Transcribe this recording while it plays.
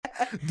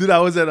Dude, I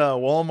was at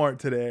Walmart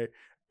today,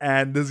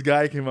 and this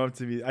guy came up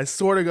to me. I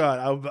swear to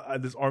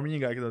God, this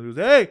Armenian guy came up to me. He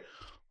goes, "Hey,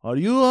 are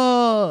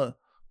you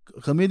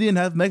comedian,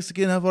 half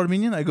Mexican, half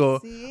Armenian?" I go,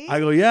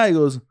 "Yeah." He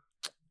goes,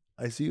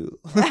 "I see you."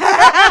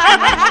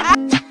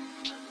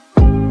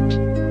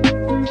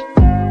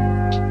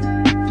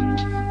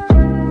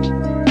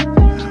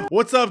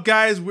 What's up,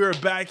 guys? We're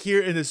back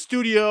here in the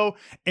studio,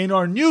 in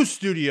our new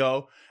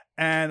studio,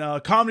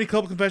 and Comedy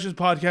Club Confessions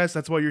podcast.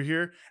 That's why you're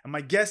here. And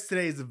my guest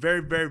today is a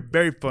very, very,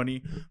 very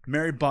funny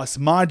Mary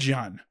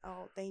Basmadjian.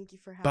 Oh, thank you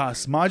for having me.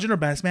 Basmadjian or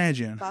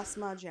Basmadjian?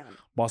 Basmadjian.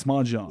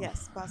 Basmadjian.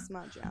 Yes,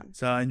 Basmadjian.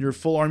 So, and you're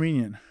full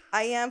Armenian.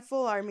 I am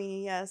full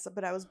Armenian, yes,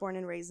 but I was born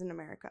and raised in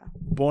America.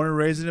 Born and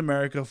raised in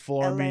America,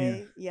 full LA,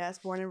 Armenian. yes,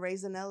 born and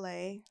raised in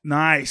LA.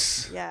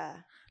 Nice. Yeah.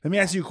 Let me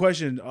ask you a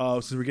question,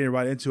 since we're getting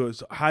right into it.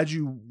 So how did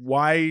you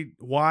want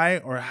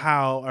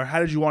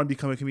to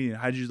become a comedian?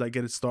 How did you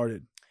get it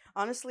started?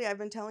 Honestly, I've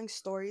been telling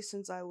stories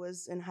since I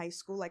was in high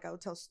school. Like, I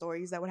would tell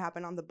stories that would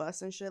happen on the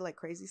bus and shit, like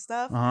crazy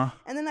stuff.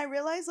 And then I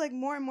realized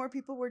more and more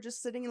people were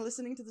just sitting and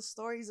listening to the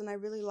stories, and I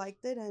really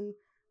liked it and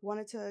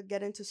wanted to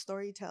get into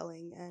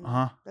storytelling, and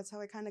that's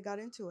how I kind of got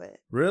into it.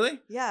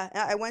 Really? Yeah.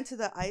 I went to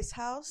the Ice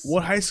House.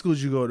 What high school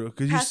did you go to?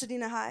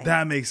 Pasadena High.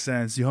 That makes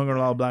sense. You hung around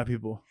a lot of black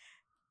people.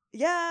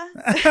 Yeah.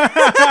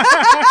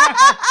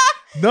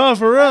 No,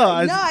 for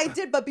real. No, I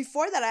did. But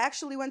before that, I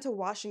actually went to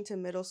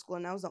Washington Middle School,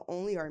 and I was the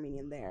only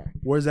Armenian there.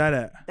 Where's that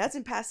at? That's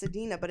in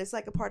Pasadena, but it's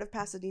like a part of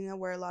Pasadena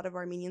where a lot of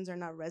Armenians are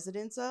not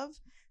residents of.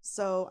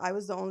 So I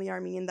was the only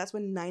Armenian. That's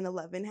when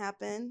 9/11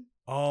 happened.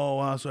 Oh,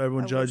 wow. So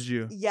everyone judged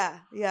you. Yeah.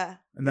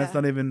 And that's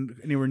not even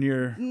anywhere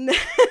near...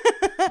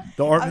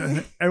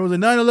 Everyone's like,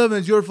 9/11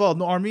 is your fault.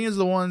 No, Armenians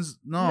the ones.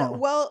 No.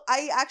 Well,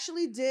 I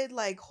actually did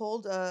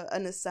hold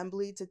an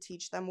assembly to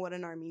teach them what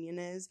an Armenian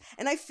is,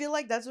 and I feel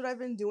like that's what I've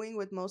been doing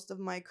with most of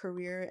my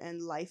career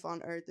and life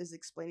on Earth, is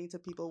explaining to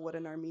people what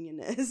an Armenian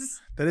is.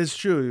 That is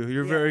true.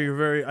 You're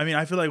very. I mean,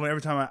 I feel like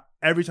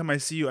every time I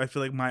see you, I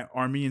feel like my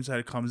Armenian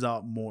side comes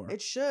out more.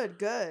 It should.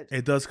 Good.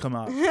 It does come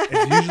out.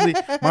 It's usually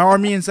my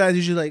Armenian side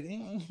is usually like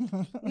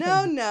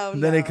no.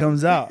 Then it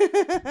comes out.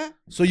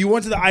 So you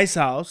went to the Ice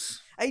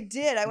House. I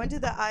did. I went to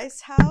the Ice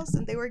House,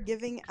 and they were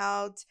giving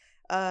out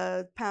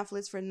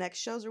pamphlets for next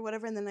shows or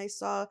whatever. And then I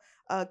saw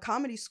a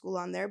comedy school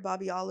on there,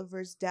 Bobby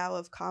Oliver's Tao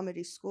of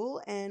Comedy School.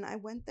 And I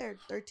went there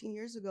 13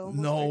 years ago.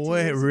 No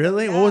way.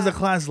 Really? Yeah. What was the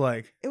class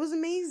like? It was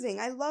amazing.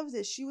 I loved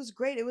it. She was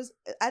great. It was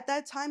at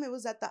that time, it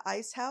was at the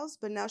Ice House,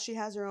 but now she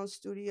has her own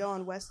studio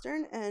on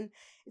Western, and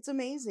it's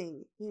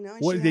amazing.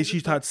 What did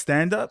she taught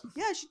stand up?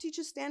 Yeah, she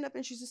teaches stand up,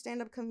 and she's a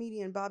stand up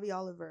comedian, Bobby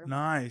Oliver.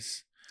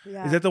 Nice.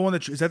 Yeah. Is that the one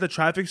is that the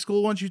traffic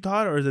school one you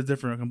taught, or is it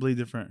different,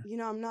 completely different?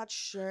 I'm not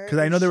sure. Because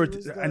I know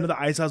I know the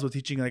Ice House was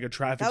teaching a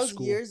traffic school. That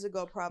was years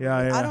ago, probably.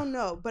 Yeah. I don't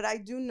know, but I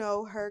do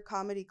know her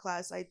comedy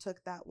class. I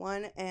took that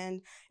one,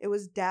 and it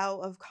was Tao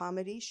of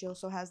Comedy. She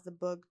also has the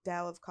book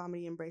Tao of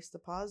Comedy, Embrace the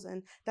Pause,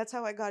 and that's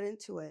how I got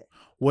into it.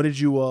 What did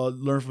you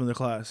learn from the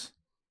class?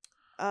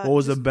 What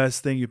was the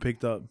best thing you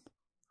picked up?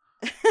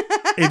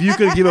 If you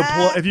could give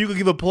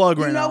a plug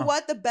right now. You know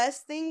what the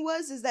best thing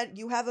is that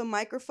you have a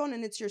microphone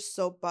and it's your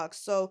soapbox.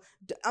 So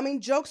I mean,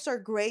 jokes are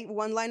great,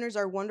 one-liners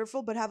are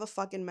wonderful, but have a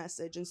fucking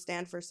message and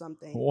stand for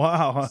something.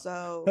 Wow,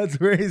 so that's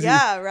crazy.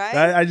 Yeah,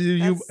 right.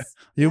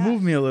 You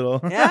moved me a little.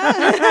 Yeah.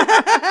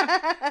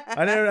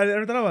 I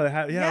never thought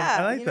about it. Yeah,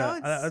 I like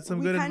that. That's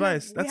some good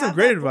advice. That's some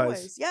great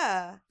advice. Voice.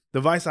 Yeah. The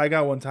advice I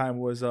got one time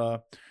was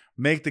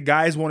make the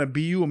guys want to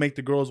be you and make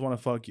the girls want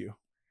to fuck you.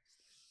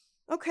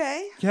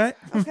 Okay. Yeah,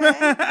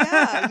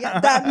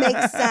 that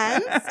makes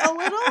sense a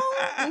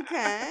little.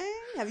 Okay.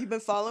 Have you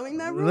been following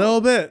that rule? A little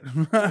bit.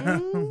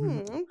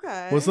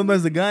 Okay. Well,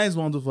 sometimes the guys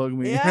want to fuck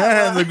me,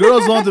 and the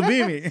girls want to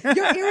be me.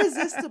 You're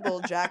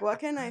irresistible, Jack. What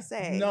can I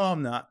say? No,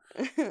 I'm not.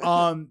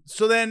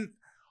 So then,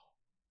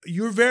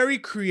 you're very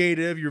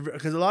creative.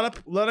 Because a lot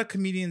of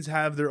comedians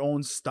have their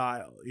own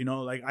style.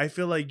 I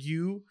feel like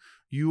you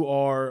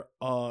are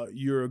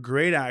you're a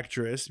great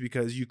actress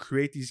because you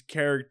create these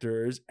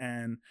characters,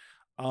 and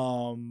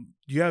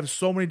you have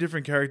so many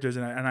different characters,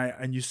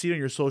 and you see it on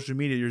your social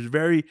media.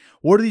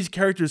 Where do these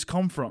characters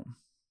come from?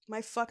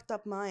 My fucked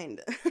up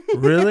mind.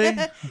 Really?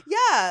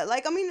 Yeah.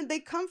 They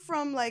come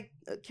from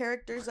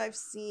characters I've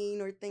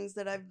seen or things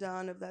that I've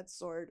done of that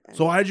sort.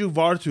 So how did you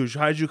Vartush?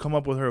 How did you come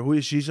up with her? Who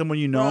is she? Someone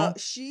you know?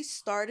 She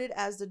started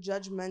as the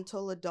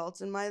judgmental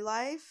adult in my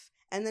life.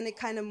 And then it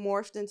kind of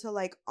morphed into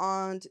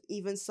aunt,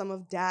 even some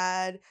of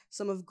dad,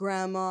 some of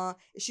grandma.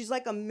 She's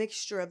like a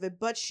mixture of it,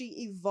 but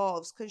she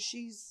evolves because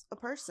she's a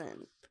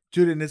person.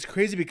 Dude, and it's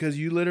crazy because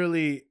you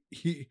literally,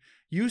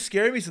 you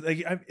scare me.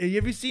 Have you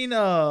ever seen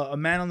A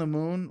Man on the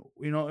Moon?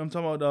 I'm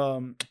talking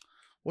about,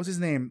 what's his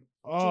name?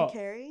 Jim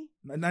Carrey?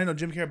 I know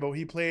Jim Carrey, but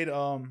he played,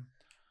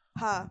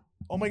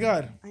 Oh my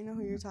God. I know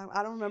who you're talking about.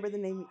 I don't remember the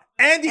name.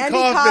 Andy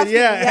Kaufman.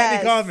 Yeah, yes,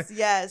 Andy Kaufman.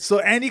 Yes. So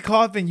Andy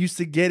Kaufman used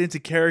to get into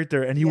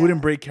character, and he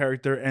wouldn't break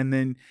character, and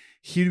then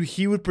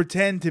he would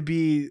pretend to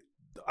be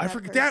I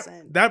forget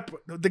that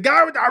the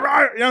guy with the, you know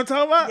what I'm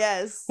talking about?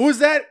 Yes. Who's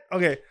that?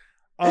 Okay.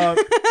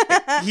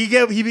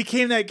 he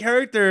became that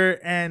character,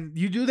 and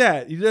you do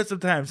that. You do that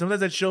sometimes.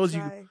 Sometimes that shows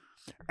you.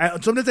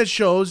 Sometimes that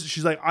shows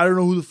she's like, I don't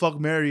know who the fuck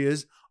Mary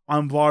is.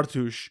 I'm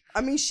Vartush.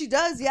 I mean, she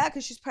does, yeah,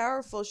 because she's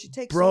powerful. She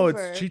takes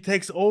over. She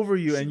takes over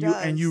you,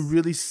 and you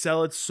really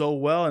sell it so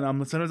well.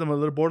 And sometimes I'm a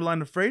little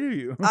borderline afraid of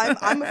you.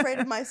 I'm afraid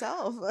of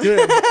myself.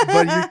 Good,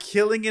 but you're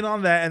killing it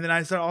on that. And then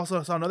I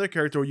also saw another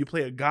character where you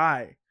play a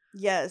guy.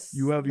 Yes,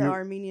 you have the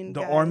Armenian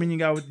guy. The Armenian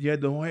guy with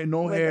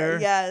no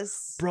hair.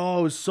 Yes,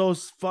 bro, it was so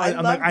fun.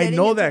 I'm like, I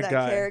know that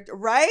guy. Character,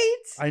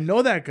 right? I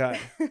know that guy.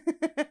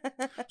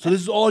 So this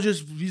is all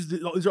just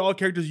these are all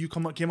characters you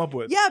came up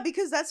with. Yeah,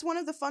 because that's one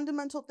of the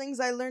fundamental things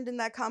I learned in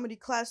that comedy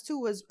class too,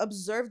 was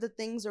observe the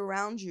things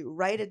around you,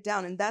 write it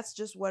down, and that's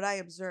just what I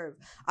observed.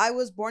 I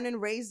was born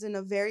and raised in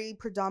a very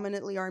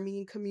predominantly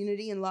Armenian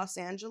community in Los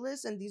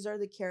Angeles, and these are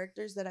the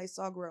characters that I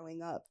saw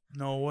growing up.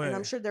 No way. And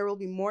I'm sure there will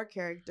be more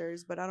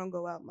characters, but I don't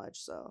go out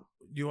much, so.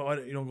 You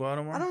don't go out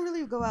anymore? I don't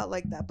really go out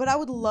like that, but I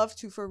would love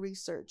to for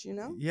research, you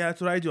know? Yeah, that's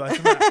what I do.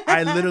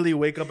 I literally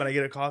wake up and I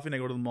get a coffee and I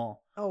go to the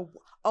mall. Oh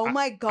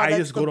my God, I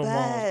just go to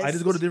malls. I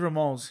just go to different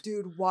malls.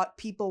 Dude,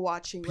 people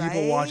watching, right?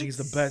 People watching is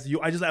the best.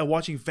 I just like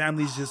watching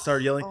families just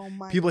start yelling. Oh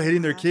my people God.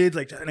 hitting their kids.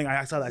 Like,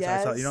 I saw that.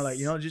 Yes. I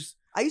saw, just.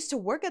 I used to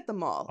work at the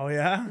mall. Oh,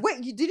 yeah?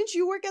 Wait, didn't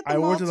you work at the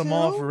mall? I worked at the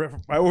mall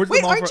for.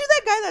 Wait, aren't you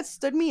that guy that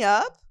stood me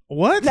up?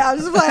 What? No, I'm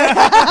just playing.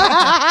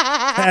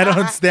 I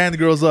don't stand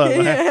girls up.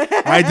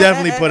 I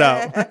definitely put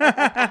out.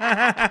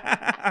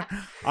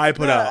 I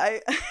put out.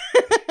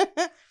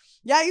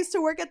 Yeah, I used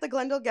to work at the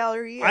Glendale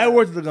Gallery. I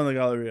worked at the Glendale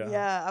Gallery.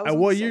 Yeah.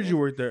 What year did you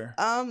work there?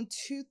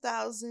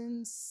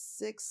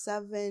 2006,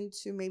 7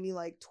 to maybe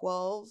like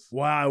 12.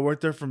 Wow, I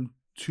worked there from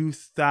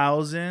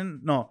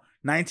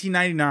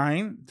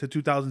 1999 to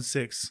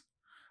 2006.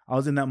 I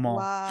was in that mall.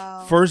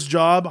 Wow. First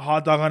job,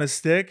 hot dog on a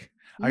stick.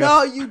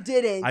 You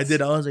didn't. I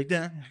did. I was like,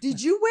 that.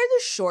 Did you wear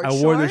the shorts?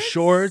 I wore the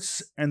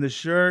shorts and the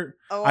shirt.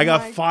 Oh, I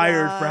got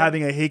fired for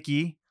having a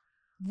hickey.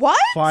 What?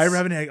 Fired for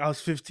having a hickey. I was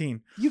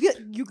 15.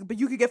 But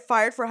you could get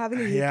fired for having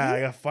a hickey? Yeah,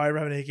 I got fired for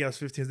having a hickey. I was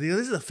 15.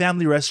 This is a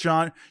family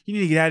restaurant. You need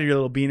to get out of your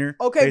little beaner.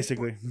 Okay.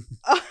 Basically.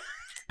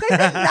 They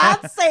did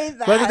not say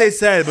that. That's what they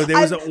said, but there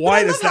was a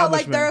white establishment.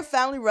 Like they're a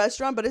family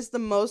restaurant, but it's the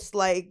most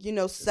like,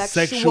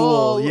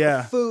 sexual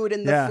food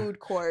in the food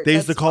court. They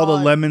used to call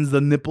the lemons the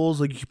nipples.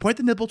 Like you point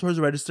the nipple towards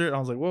the register, and I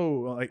was like,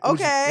 whoa. Like,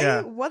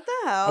 okay, what the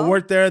hell? I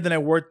worked there. Then I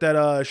worked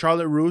at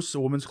Charlotte Russe, a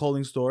women's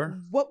clothing store.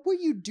 What were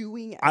you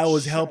doing? I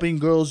was helping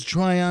girls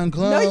try on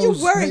clothes. No, you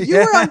weren't. You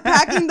were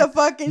unpacking the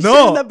fucking shit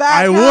in the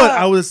back.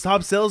 I was a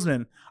top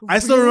salesman. Really? I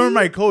still remember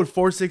my code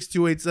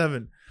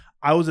 46287.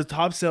 I was a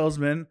top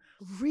salesman.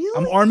 Really?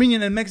 I'm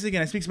Armenian and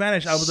Mexican. I speak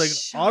Spanish. I was like,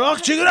 hola,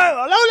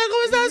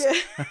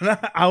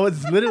 I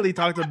was literally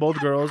talking to both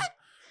girls,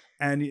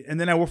 and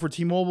then I worked for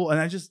T-Mobile, and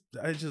I just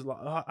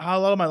how a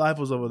lot of my life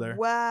was over there.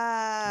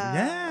 Wow.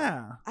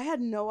 Yeah. I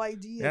had no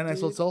idea. Yeah, and I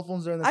sold cell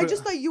phones there. I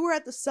just thought you were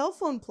at the cell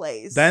phone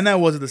place. Then I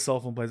was at the cell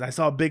phone place. I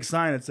saw a big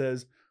sign that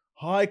says,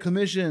 "High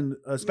commission,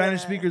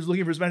 Spanish speakers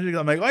looking for Spanish speakers."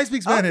 I'm like, oh, I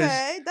speak Spanish.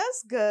 Okay,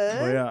 that's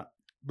good. Oh yeah.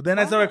 But then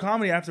I started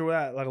comedy after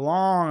that, like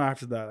long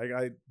after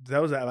that.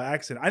 That was an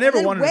accident. I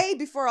never wanted. Way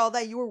before all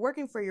that, you were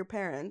working for your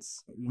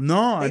parents.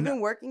 No, they've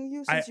been working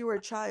you since you were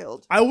a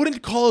child. I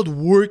wouldn't call it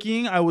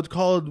working. I would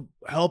call it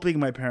helping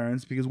my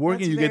parents, because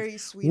working you get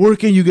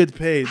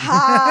paid.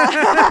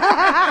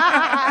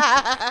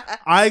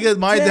 I get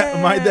my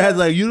dad's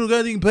like, you don't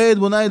getting paid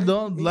when I'm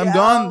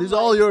gone. These are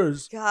all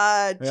yours.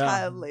 God,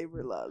 child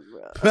labor laws,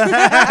 bro.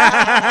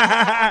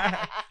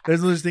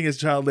 There's no such thing as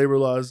child labor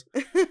laws.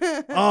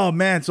 Oh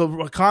man,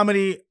 so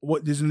comedy,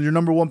 what is your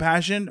number one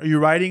passion? Are you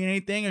writing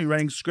anything? Are you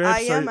writing scripts? I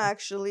am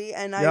actually,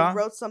 and I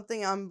wrote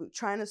something. I'm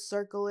trying to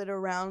circle it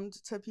around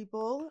to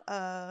people.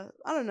 I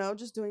don't know,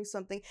 just doing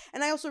something.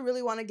 And I also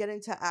really want to get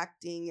into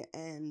acting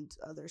and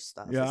other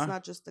stuff. It's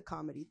not just the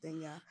comedy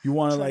thing. Yeah. You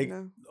want to like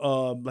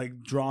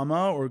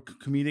drama or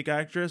comedic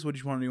actress? What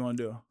do you want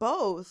to do?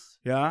 Both.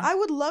 Yeah. I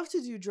would love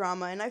to do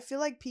drama, and I feel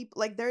like people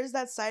like there is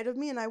that side of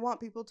me, and I want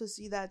people to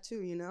see that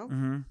too.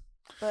 Mm-hmm.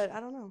 But I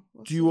don't know.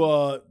 Do you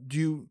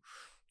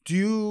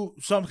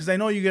because I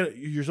know you get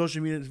your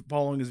social media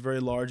following is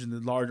very large in the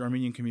large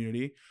Armenian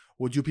community.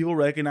 Would you people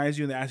recognize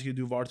you and they ask you to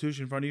do Vartush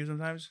in front of you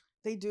sometimes?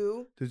 They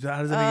do.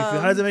 How does that make you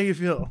feel? How does that make you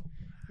feel?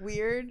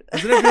 Weird.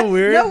 Doesn't it feel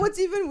weird? No, what's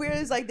even weird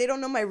is like they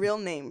don't know my real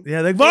name.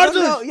 Yeah, like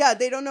Vartush.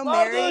 They don't know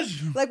Mary.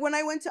 Like when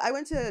I went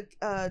to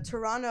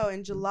Toronto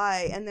in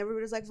July, and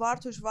everybody was like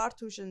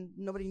Vartush, and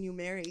nobody knew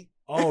Mary.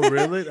 Oh,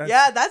 really?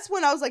 That's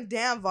when I was like,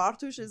 damn,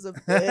 Vartush is a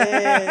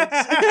bitch.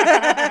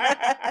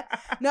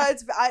 No,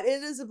 it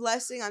is a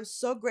blessing. I'm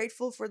so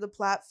grateful for the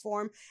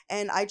platform,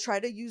 and I try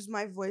to use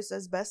my voice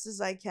as best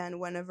as I can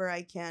whenever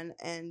I can,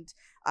 and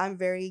I'm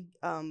very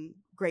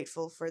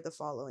grateful for the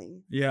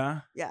following.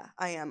 Yeah,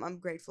 I am. I'm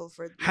grateful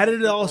for. How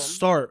did it all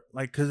start?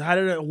 Like,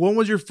 when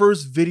was your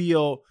first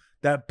video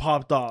that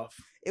popped off?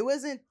 It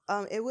was in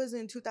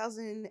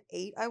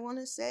 2008. I want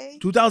to say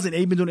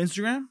 2008. Been doing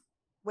Instagram.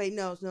 Wait,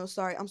 no,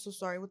 sorry. I'm so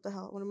sorry. What the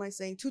hell? What am I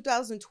saying?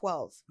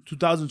 2012.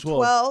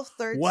 2012.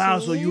 13. Wow,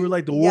 so you were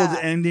like, the world's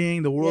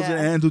ending. The world's gonna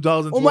end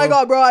 2012. Oh my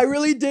God, bro. I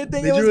really did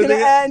think it was going to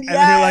end. And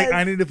then you're like,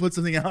 I need to put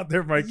something out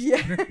there for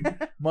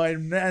my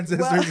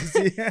ancestors to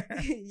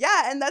see.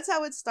 Yeah, and that's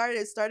how it started.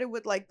 It started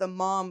with like the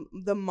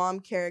mom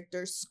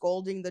character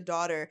scolding the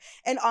daughter.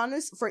 And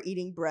for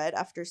eating bread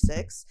after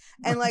 6.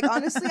 And like,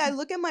 honestly, I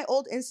look at my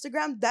old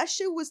Instagram. That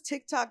shit was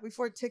TikTok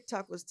before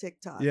TikTok was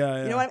TikTok.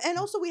 Yeah. You know what I mean? And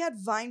also we had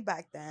Vine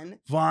back then.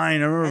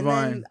 Vine, I remember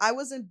Vine. Then I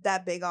wasn't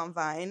that big on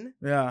Vine.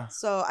 Yeah.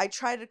 So I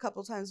tried it a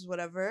couple times,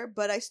 whatever.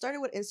 But I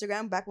started with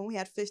Instagram back when we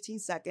had 15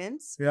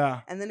 seconds.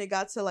 Yeah. And then it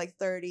got to like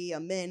 30, a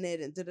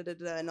minute, and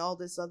and all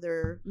this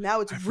other.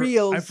 Now it's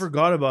Reels. I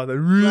forgot about that.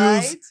 Reels.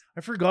 Right?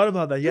 I forgot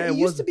about that. Yeah, it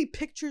used to be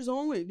pictures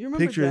only. Do you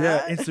remember pictures,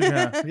 that? Yeah,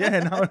 Instagram. Yeah,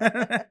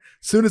 no.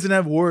 Soon as it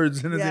have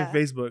words, and it's in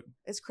Facebook.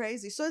 It's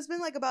crazy. So it's been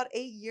like about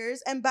 8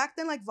 years. And back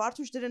then, like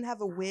Vartush didn't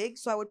have a wig,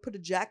 so I would put a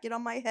jacket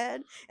on my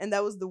head, and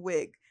that was the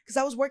wig. Because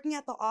I was working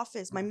at the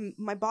office.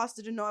 My boss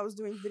didn't know I was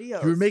doing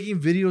videos. You were making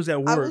videos at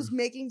work? I was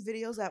making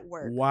videos at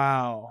work.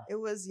 Wow. It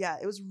was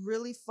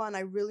really fun.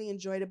 I really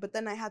enjoyed it. But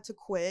then I had to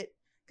quit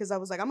because I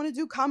was like, I'm going to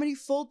do comedy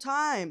full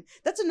time.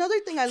 That's another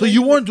thing I So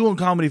you weren't doing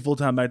comedy full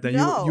time back then?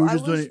 No. You were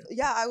just doing it?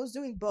 Yeah, I was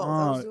doing both.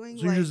 I was doing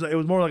it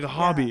was more like a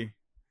hobby.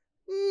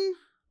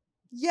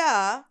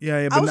 Yeah.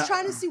 Yeah. I was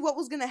trying to see what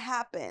was going to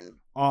happen.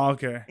 Oh,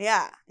 okay.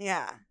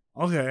 Yeah.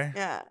 Okay.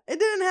 Yeah, it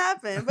didn't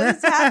happen, but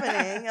it's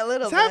happening a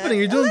little bit. It's happening.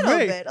 You're doing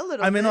great. A little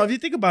bit. I mean, no, if you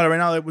think about it right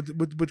now, like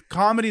with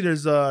comedy,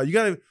 there's you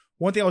gotta.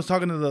 One thing I was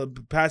talking to the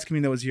past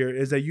comedian that was here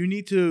is that you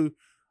need to,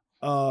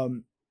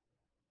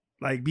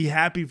 like be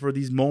happy for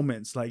these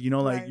moments, like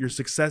like your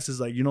successes,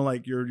 like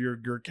like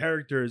your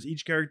characters.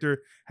 Each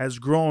character has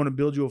grown and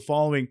build you a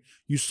following.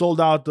 You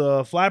sold out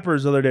the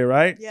Flappers the other day,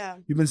 right? Yeah.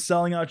 You've been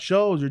selling out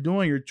shows. You're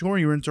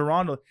touring. You're in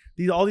Toronto.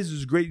 All these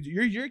is great.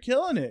 You're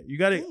killing it. You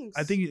got to.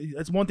 I think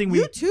that's one thing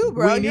you too,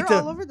 bro. You're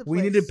all over the place.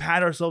 We need to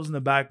pat ourselves in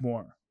the back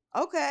more.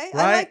 Okay,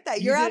 right? I like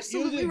that. You're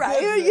absolutely right.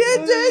 You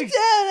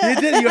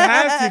did. You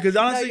have to, because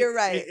honestly, no, you're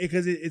right.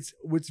 Because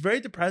it's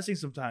very depressing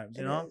sometimes.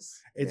 You know,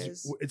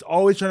 it's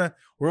always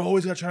we're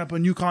always trying to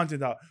put new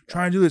content out,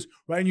 trying to do this,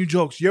 write new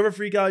jokes. You ever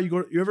freak out?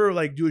 You ever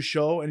like do a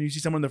show and you see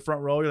someone in the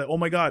front row? You're like, oh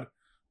my God,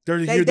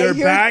 they're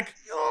back.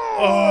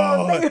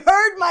 Oh, they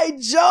heard my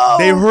joke.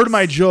 They heard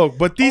my joke,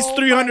 but these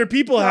 300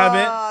 people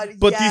haven't.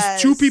 But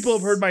these 2 people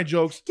have heard my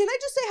jokes. Can I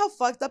just say how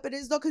fucked up it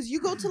is though? Because you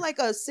go to like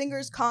a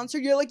singer's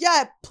concert, you're like,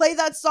 yeah, play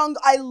that song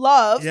I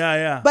love.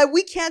 Yeah. But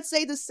we can't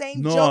say the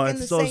same joke in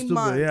the same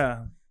month.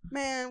 Yeah.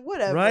 Man,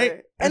 whatever.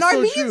 Right? And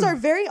Armenians are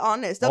very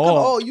honest. They'll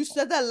come, you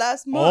said that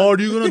last month. Oh, are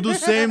you gonna do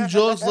same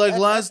jokes like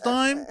last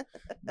time?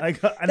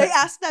 They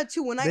ask that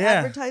too when I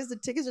advertise the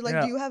tickets. They're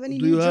like, "Do you have any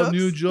new jokes? Do you have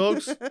new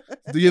jokes?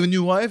 Do you have a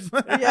new wife?"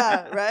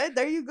 Yeah, right.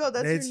 There you go.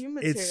 That's your new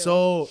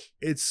material.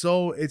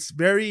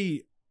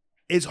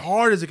 It's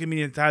hard as a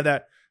comedian to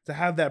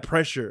have that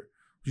pressure.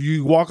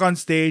 You walk on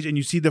stage and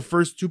you see the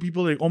first 2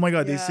 people, like, oh my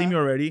God, they see me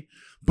already.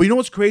 But you know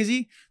what's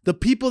crazy? The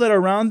people that are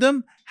around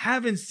them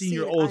haven't seen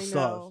your old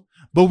stuff.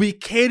 But we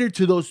cater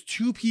to those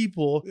 2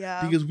 people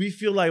because we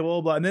feel like,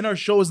 well, blah, and then our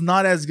show is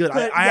not as good.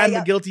 I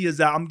am guilty as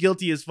that. I'm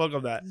guilty as fuck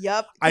of that.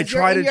 Yep. I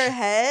try in your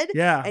head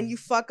and you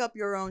fuck up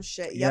your own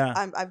shit. Yep.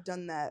 Yeah. I've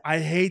done that. I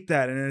hate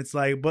that. And it's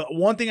like, but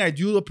one thing I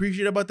do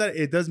appreciate about that,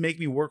 it does make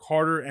me work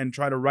harder and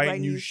try to write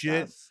new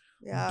shit. Stuff.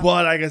 Yeah.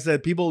 But like I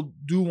said, people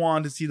do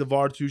want to see the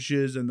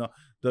Vartushes and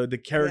the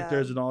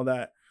characters and all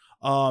that.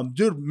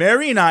 Dude,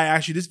 Mary and I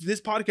actually,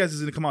 this podcast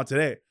is gonna come out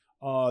today.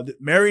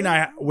 Mary and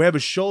I, we have a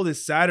show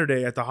this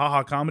Saturday at the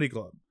Haha Comedy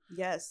Club.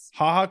 Yes.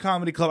 Haha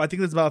Comedy Club. I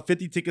think there's about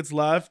 50 tickets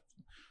left.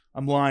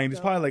 I'm lying. It's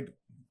probably like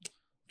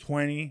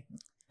 20.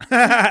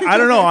 I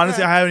don't know.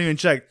 Honestly, I haven't even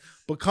checked.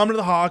 But come to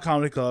the Haha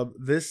Comedy Club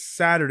this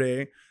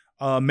Saturday.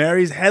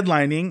 Mary's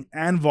headlining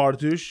and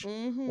Vartush.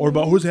 Mm-hmm. Or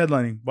who's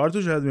headlining?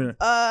 Vartush or headlining?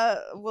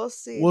 We'll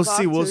see. We'll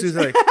see.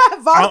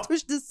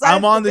 Vartush decides.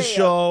 I'm on the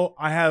show.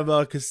 I have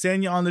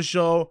Ksenia on the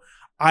show.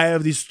 I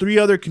have these 3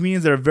 other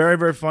comedians that are very,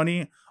 very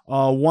funny.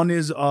 One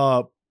is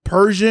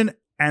Persian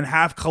and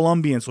half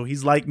Colombian, so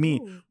he's like me.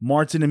 Ooh.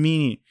 Martin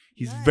Amini.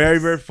 He's very,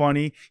 very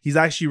funny. He's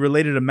actually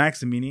related to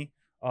Max Amini.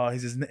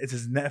 It's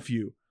his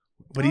nephew,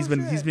 but he's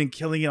been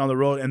killing it on the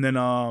road. And then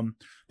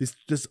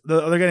the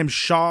other guy named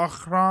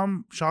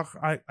Shahram.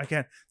 I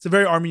can't. It's a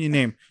very Armenian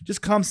name.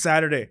 Just come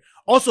Saturday.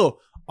 Also,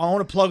 I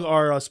want to plug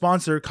our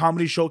sponsor,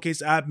 Comedy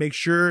Showcase app. Make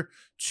sure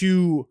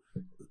to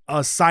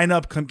sign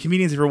up,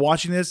 comedians. If you're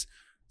watching this,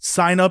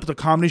 sign up the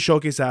Comedy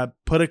Showcase app.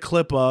 Put a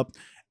clip up.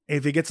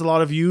 If it gets a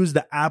lot of views,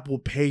 the app will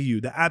pay you.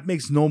 The app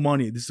makes no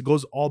money. This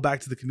goes all back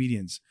to the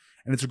comedians.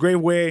 And it's a great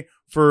way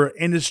for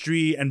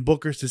industry and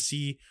bookers to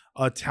see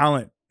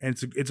talent. And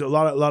it's a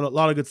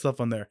lot of good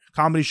stuff on there.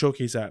 Comedy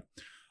Showcase app.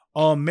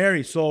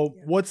 Mary, so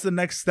what's the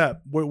next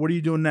step? What are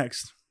you doing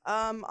next?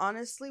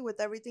 Honestly,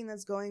 with everything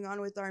that's going on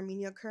with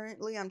Armenia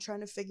currently, I'm trying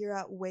to figure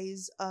out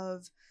ways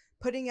of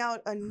putting out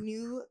a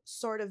new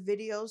sort of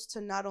videos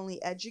to not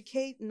only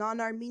educate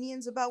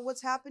non-Armenians about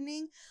what's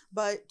happening,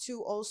 but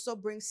to also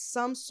bring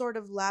some sort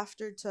of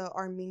laughter to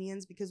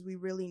Armenians, because we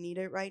really need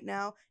it right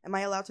now. Am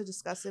I allowed to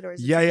discuss it, or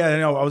is it I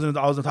know. I was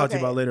gonna talk to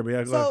you about it later, but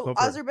yeah, so go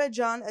for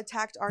Azerbaijan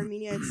attacked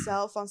Armenia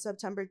itself on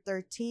September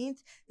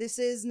 13th. This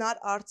is not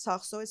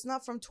Artsakh, so it's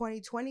not from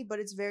 2020, but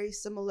it's very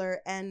similar.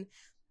 And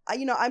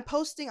I'm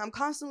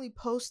constantly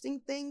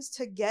posting things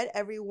to get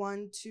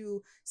everyone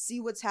to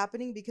see what's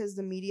happening, because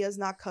the media is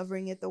not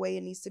covering it the way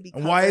it needs to be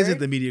covered. And why isn't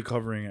the media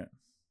covering it?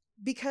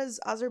 Because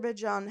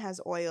Azerbaijan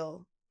has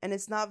oil, and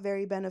it's not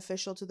very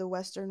beneficial to the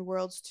Western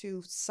worlds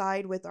to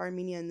side with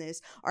Armenia in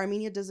this.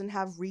 Armenia doesn't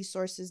have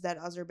resources that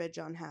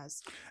Azerbaijan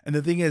has. And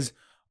the thing is,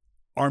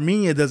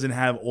 Armenia doesn't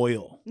have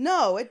oil.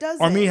 No, it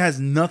doesn't. Armenia has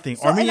nothing.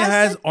 So, Armenia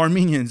has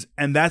Armenians,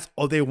 and that's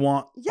all they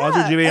want. Yeah,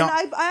 and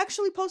I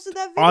actually posted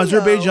that video.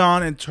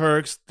 Azerbaijan and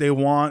Turks,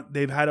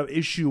 they've had an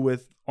issue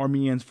with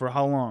Armenians for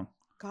how long?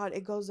 God,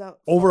 it goes out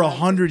over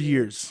 100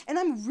 years. And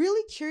I'm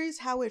really curious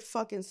how it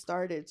fucking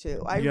started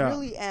too. I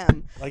really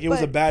am. Like it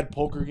was a bad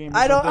poker game or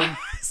something.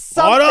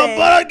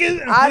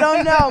 I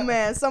don't know,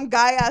 man. Some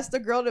guy asked a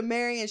girl to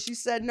marry and she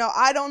said no.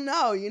 I don't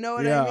know. You know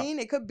what I mean?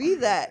 It could be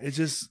that.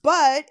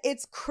 But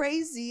it's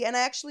crazy. And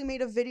I actually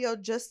made a video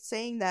just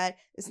saying that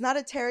it's not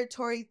a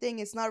territory thing.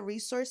 It's not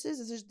resources.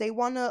 It's just they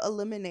want to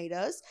eliminate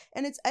us,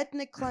 and it's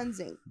ethnic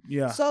cleansing.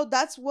 Yeah. So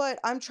that's what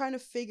I'm trying to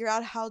figure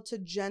out, how to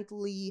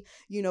gently,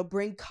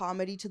 bring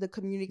comedy to the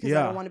community, because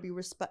I want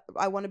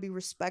to be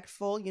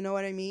respectful. You know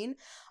what I mean?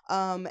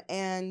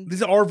 And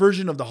this is our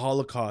version of the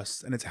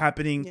Holocaust, and it's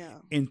happening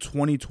in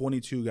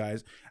 2022,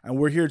 guys. And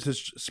we're here to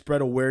spread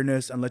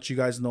awareness and let you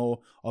guys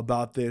know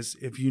about this.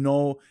 If you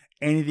know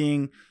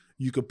anything,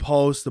 you could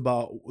post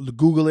about,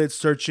 Google it,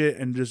 search it,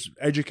 and just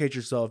educate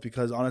yourself,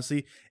 because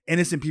honestly,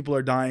 innocent people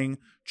are dying,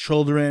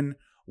 children,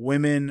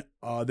 women.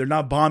 They're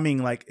not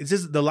bombing. Like, it's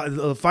just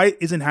the fight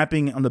isn't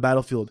happening on the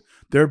battlefield.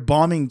 They're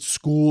bombing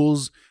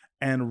schools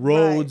and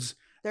roads.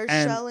 They're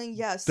shelling,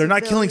 they're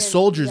not killing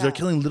soldiers. They're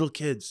killing little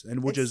kids,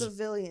 and which is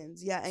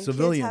civilians. Yeah, and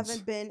kids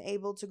haven't been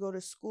able to go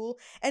to school,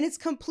 and it's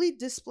complete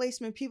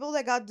displacement. People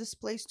that got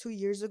displaced 2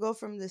 years ago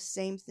from the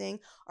same thing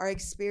are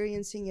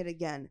experiencing it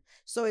again.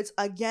 So it's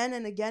again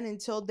and again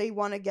until they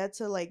want to get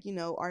to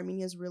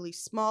Armenia's really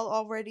small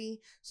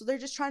already. So they're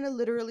just trying to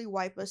literally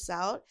wipe us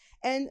out.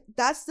 And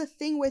that's the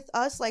thing with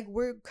us. Like,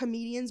 we're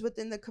comedians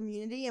within the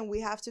community, and we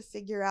have to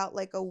figure out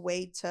a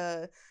way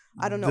to,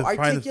 I don't know,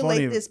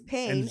 articulate this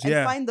pain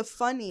and find the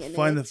funny in it.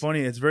 Find the funny.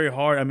 It's very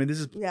hard. I mean, this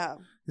is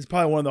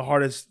probably one of the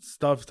hardest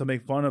stuff to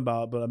make fun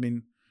about. But I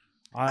mean,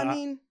 I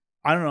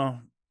don't know.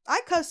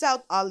 I cuss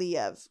out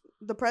Aliyev,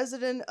 the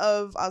president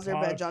of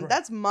Azerbaijan.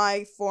 That's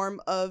my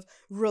form of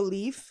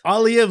relief.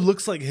 Aliyev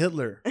looks like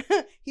Hitler.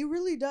 He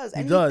really does.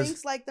 And he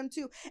thinks like them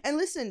too. And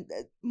listen,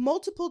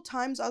 multiple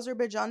times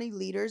Azerbaijani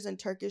leaders and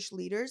Turkish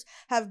leaders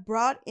have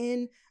brought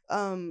in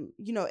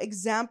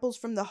examples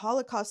from the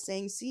Holocaust,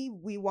 saying, see,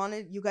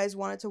 you guys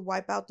wanted to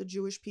wipe out the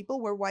Jewish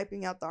people, we're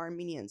wiping out the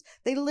Armenians.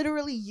 They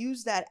literally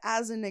use that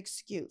as an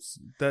excuse.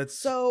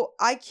 So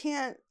I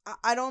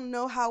don't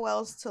know how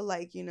else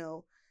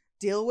to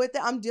deal with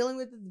it. I'm dealing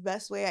with it the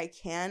best way I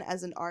can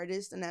as an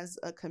artist and as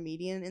a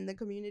comedian in the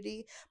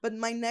community. But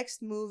my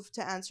next move,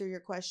 to answer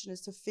your question,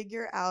 is to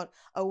figure out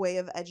a way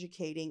of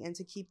educating and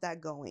to keep that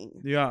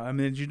going. Yeah, I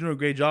mean, you're doing a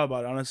great job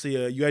about it.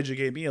 Honestly, you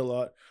educate me a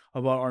lot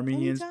about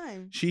Armenians.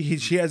 Anytime.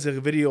 She has a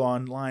video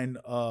online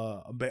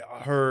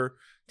about her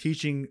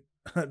teaching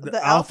the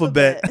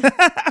alphabet.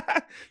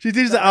 She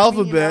teaches the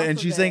alphabet, and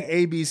she's saying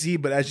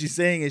ABC, but as she's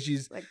saying it,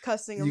 she's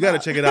cussing. You got to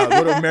check it out.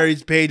 Go to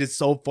Mary's page. It's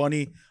so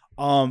funny.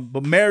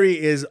 But Mary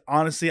is,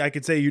 honestly, I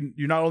could say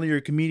you're not only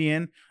a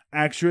comedian,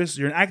 actress,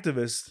 you're an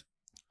activist.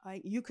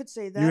 You could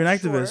say that. You're an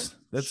activist.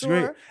 That's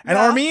great. And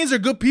Armenians are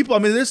good people. I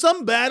mean, there's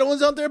some bad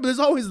ones out there, but there's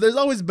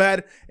always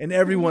bad in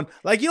everyone.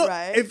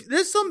 If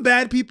there's some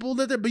bad people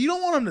that but you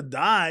don't want them to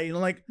die.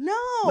 No.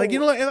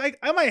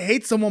 I might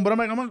hate someone, but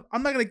I'm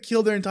not gonna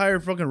kill their entire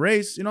fucking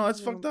race.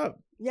 That's fucked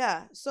up.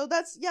 Yeah. So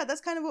that's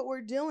kind of what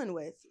we're dealing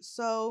with.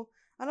 So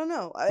I don't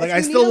know. I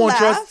still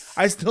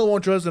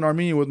won't trust an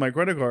Armenian with my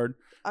credit card.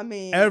 I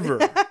mean,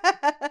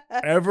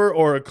 ever,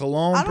 or a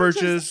cologne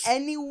purchase. Trust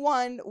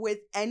anyone with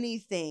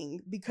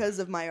anything because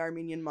of my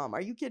Armenian mom. Are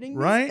you kidding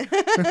me? Right?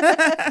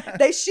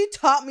 She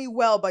taught me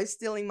well by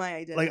stealing my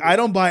identity. I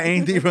don't buy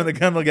anything from the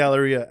Kendall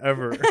Galleria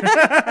ever.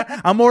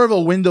 I'm more of a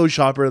window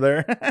shopper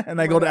there,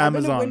 and I go to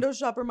Amazon. I've been a window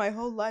shopper my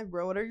whole life,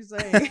 bro. What are you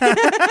saying?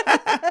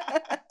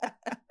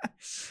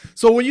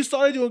 So when you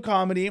started doing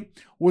comedy,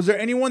 was there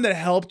anyone that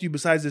helped you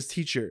besides this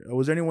teacher?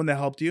 Was there anyone that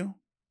helped you?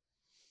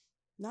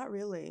 Not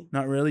really.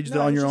 Not really? Just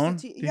on your own?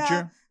 Teacher?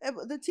 Yeah.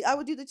 I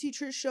would do the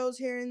teacher shows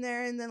here and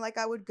there, and then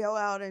I would go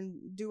out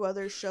and do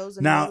other shows.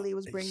 And now, mainly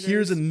was bringers.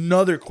 Here's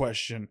another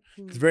question.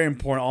 It's very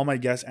important. All my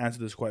guests answer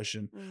this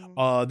question.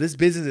 This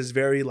business is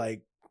very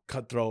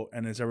cutthroat,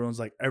 and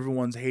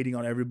everyone's hating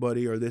on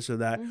everybody or this or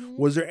that.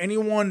 Was there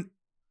anyone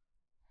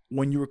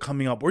when you were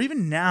coming up, or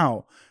even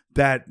now,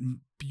 that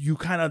you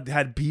kind of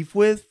had beef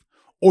with,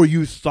 or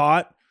you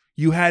thought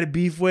you had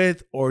beef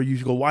with, or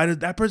you go, why does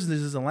that person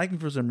doesn't like me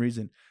for some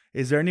reason?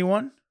 Is there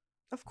anyone?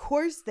 Of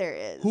course there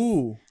is.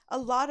 Who? A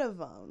lot of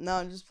them. No,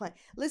 I'm just playing.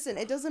 Listen,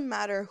 it doesn't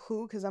matter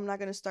who, because I'm not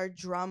going to start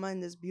drama in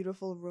this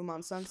beautiful room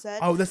on Sunset.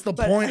 Oh, that's the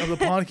point of the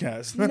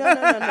podcast.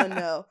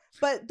 No.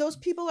 But those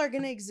people are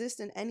going to exist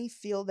in any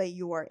field that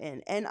you are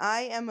in. And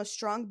I am a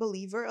strong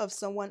believer of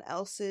someone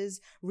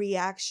else's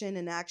reaction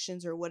and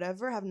actions or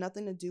whatever have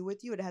nothing to do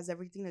with you. It has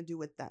everything to do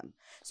with them.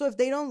 So if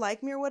they don't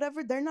like me or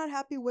whatever, they're not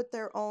happy with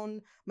their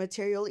own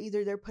material.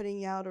 Either they're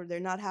putting out or they're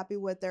not happy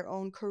with their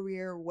own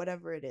career or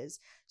whatever it is.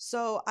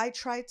 So I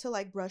try to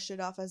like brush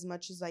it off as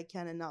much as I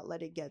can and not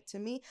let it get to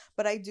me,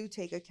 but I do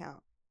take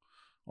account.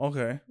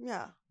 Okay.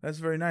 Yeah. That's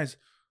very nice.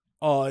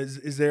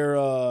 Is there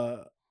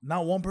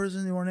not one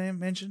person you want to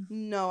mention?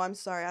 No, I'm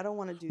sorry. I don't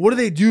want to do What that.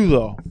 do they do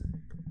though?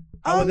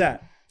 How about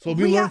that? So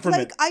we learn from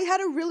it. I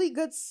had a really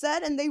good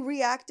set and they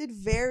reacted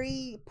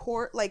very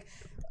poor. Like,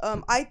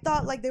 I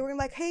thought like they were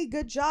like, hey,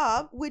 good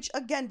job, which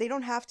again, they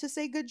don't have to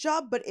say good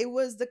job, but it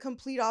was the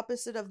complete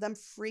opposite of them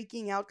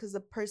freaking out because the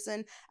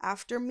person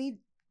after me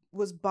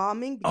was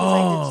bombing because I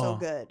did so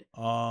good.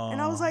 And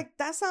I was like,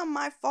 that's not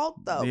my fault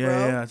though, bro.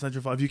 Yeah, it's not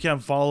your fault. If you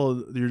can't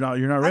follow, you're not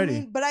ready. I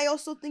mean, but I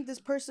also think this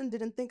person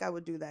didn't think I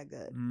would do that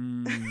good.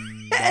 And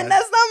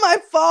that's not my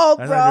fault,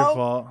 bro. That's not your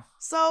fault.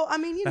 So, I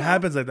mean, you know. It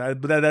happens like that.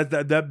 But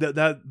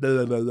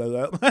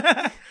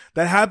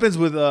that happens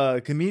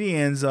with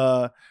comedians.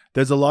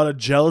 There's a lot of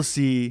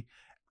jealousy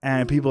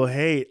and people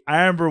hate. I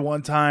remember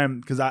one time,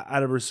 because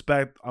out of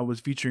respect, I was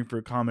featuring for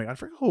a comic. I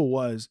forget who it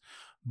was.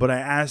 But I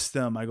asked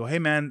them, I go, hey,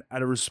 man,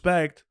 out of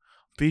respect,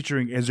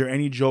 featuring, is there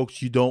any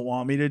jokes you don't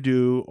want me to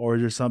do? Or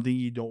is there something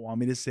you don't want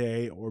me to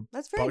say? Or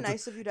that's very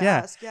nice of you to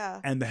ask, yeah.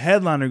 And the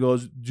headliner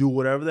goes, do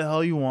whatever the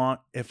hell you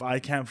want. If I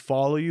can't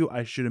follow you,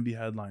 I shouldn't be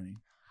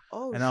headlining.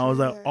 Oh, and I was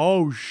like,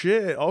 oh,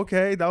 shit.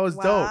 Okay, that was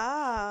dope.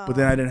 But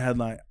then I didn't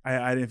headline.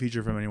 I didn't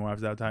feature from anyone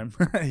after that time.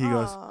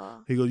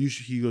 he goes, you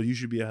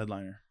should be a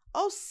headliner.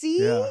 Oh,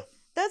 see? Yeah.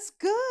 That's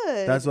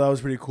good. That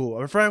was pretty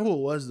cool. I forgot who it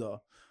was,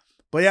 though.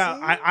 But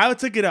yeah, I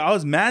took it out. I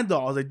was mad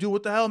though. I was like, dude,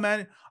 what the hell,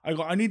 man? I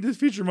go, I need this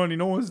feature money.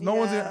 No one's.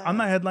 I'm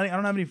not headlining. I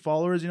don't have any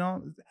followers. You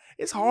know,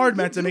 it's hard,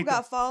 man. To make. You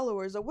got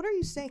followers. What are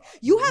you saying?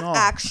 You have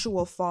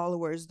actual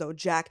followers, though,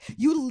 Jack.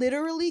 You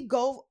literally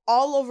go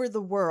all over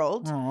the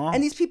world,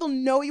 and these people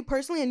know you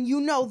personally, and you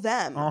know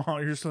them. Oh,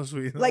 you're so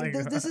sweet. Like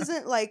this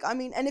isn't like, I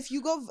mean, and if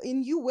you go,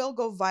 and you will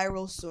go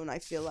viral soon. I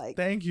feel like.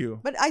 Thank you.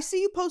 But I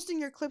see you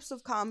posting your clips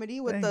of comedy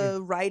with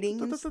the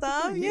writing and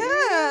stuff.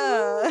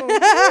 Yeah.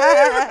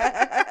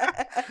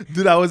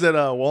 Dude, I was at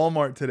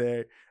Walmart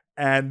today,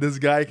 and this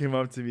guy came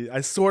up to me.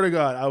 I swear to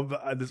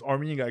God, this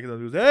Armenian guy came up to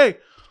me. He goes, hey,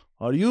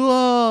 are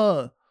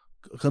you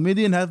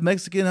comedian, half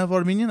Mexican, half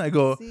Armenian? I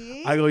go,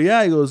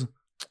 yeah. He goes,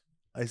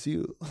 I see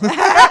you. And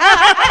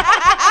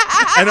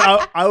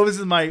I was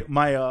with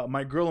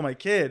my girl and my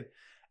kid,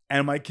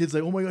 and my kid's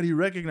like, oh my God, he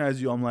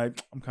recognized you. I'm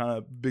like, I'm kind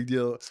of big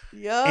deal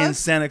in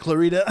Santa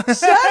Clarita.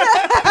 Shut up.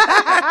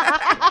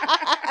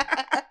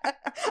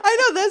 I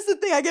know, that's the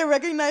thing. I get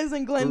recognized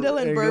in Glendale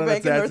and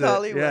Burbank and North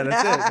Hollywood. Yeah,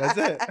 that's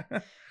it.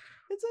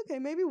 It's okay.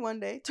 Maybe one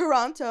day.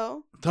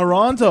 Toronto.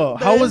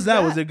 How was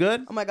that? Was it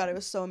good? Oh my God, it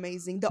was so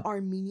amazing. The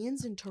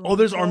Armenians in Toronto. Oh,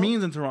 there's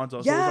Armenians in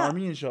Toronto. Yeah. So it was an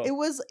Armenian show.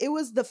 It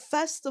was the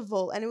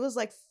festival, and it was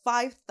like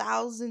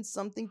 5,000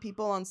 something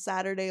people on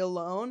Saturday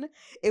alone.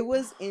 It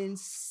was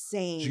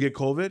insane. Did you get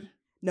COVID?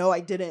 No,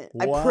 I didn't.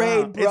 Wow. I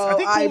prayed, bro. I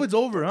think COVID's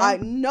over, huh?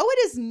 No, it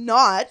is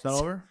not. It's not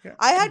over? Yeah.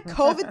 I had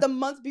COVID the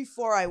month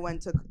before I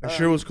went to... You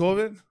sure it was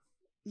COVID?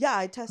 Yeah,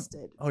 I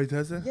tested. Oh, you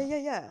tested?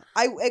 Yeah.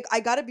 I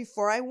got it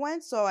before I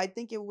went, so I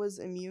think it was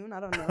immune. I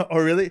don't know. Oh,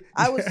 really?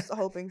 I was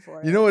hoping for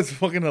it. You know what's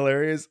fucking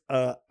hilarious?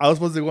 I was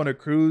supposed to go on a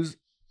cruise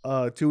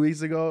 2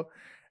 weeks ago.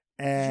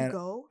 And did you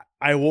go?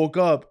 I woke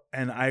up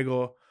and I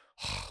go,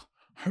 oh,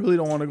 I really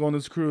don't want to go on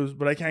this cruise,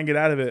 but I can't get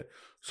out of it.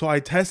 So I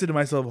tested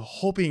myself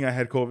hoping I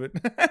had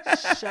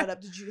COVID. Shut up.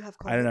 Did you have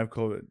COVID? I didn't have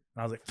COVID.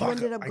 I was like, fuck,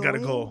 I gotta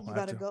go. You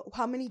gotta go.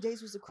 How many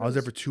days was the cruise? I was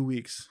there for 2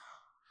 weeks.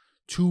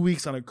 2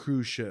 weeks on a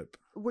cruise ship.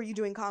 Were you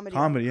doing comedy?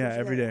 Comedy, yeah,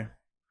 every day.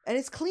 And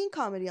it's clean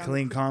comedy.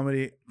 Clean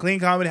comedy. Clean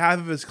comedy. Half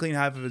of it's clean,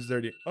 half of it's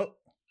dirty. Oh,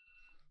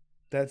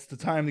 that's the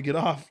time to get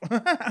off.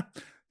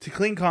 To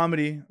clean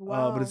comedy,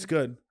 wow. But it's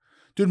good.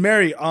 Dude,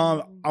 Mary,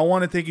 I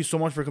want to thank you so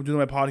much for coming to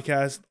my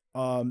podcast.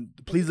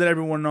 Please let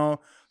everyone know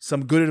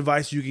some good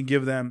advice you can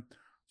give them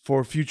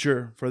for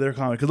their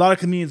comedy, because a lot of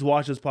comedians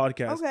watch this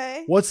podcast.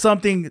 Okay. What's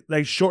something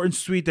like short and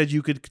sweet that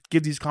you could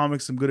give these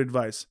comics some good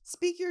advice?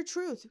 Speak your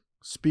truth.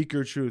 Speak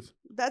your truth.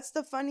 That's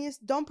the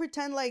funniest. Don't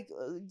pretend like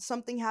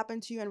something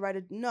happened to you and write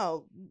it.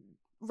 No,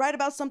 write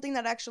about something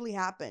that actually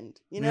happened.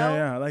 You know?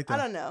 Yeah, I like that.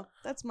 I don't know.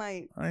 That's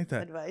my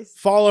advice.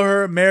 Follow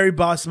her, Mary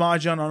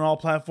Basmadjian, on all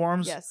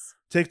platforms. Yes.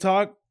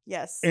 TikTok.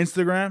 Yes.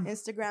 Instagram,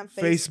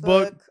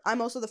 Facebook.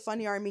 I'm also the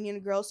funny Armenian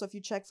girl, so if you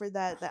check for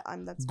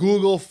that's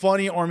Google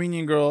funny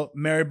Armenian girl,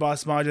 Mary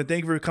Basmadjian.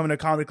 Thank you for coming to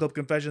Comedy Club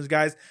Confessions,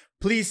 guys.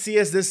 Please see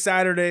us this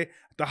Saturday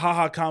at the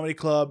Haha Comedy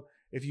Club.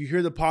 If you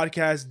hear the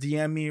podcast,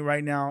 DM me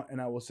right now,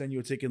 and I will send you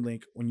a ticket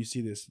link when you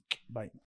see this. Bye.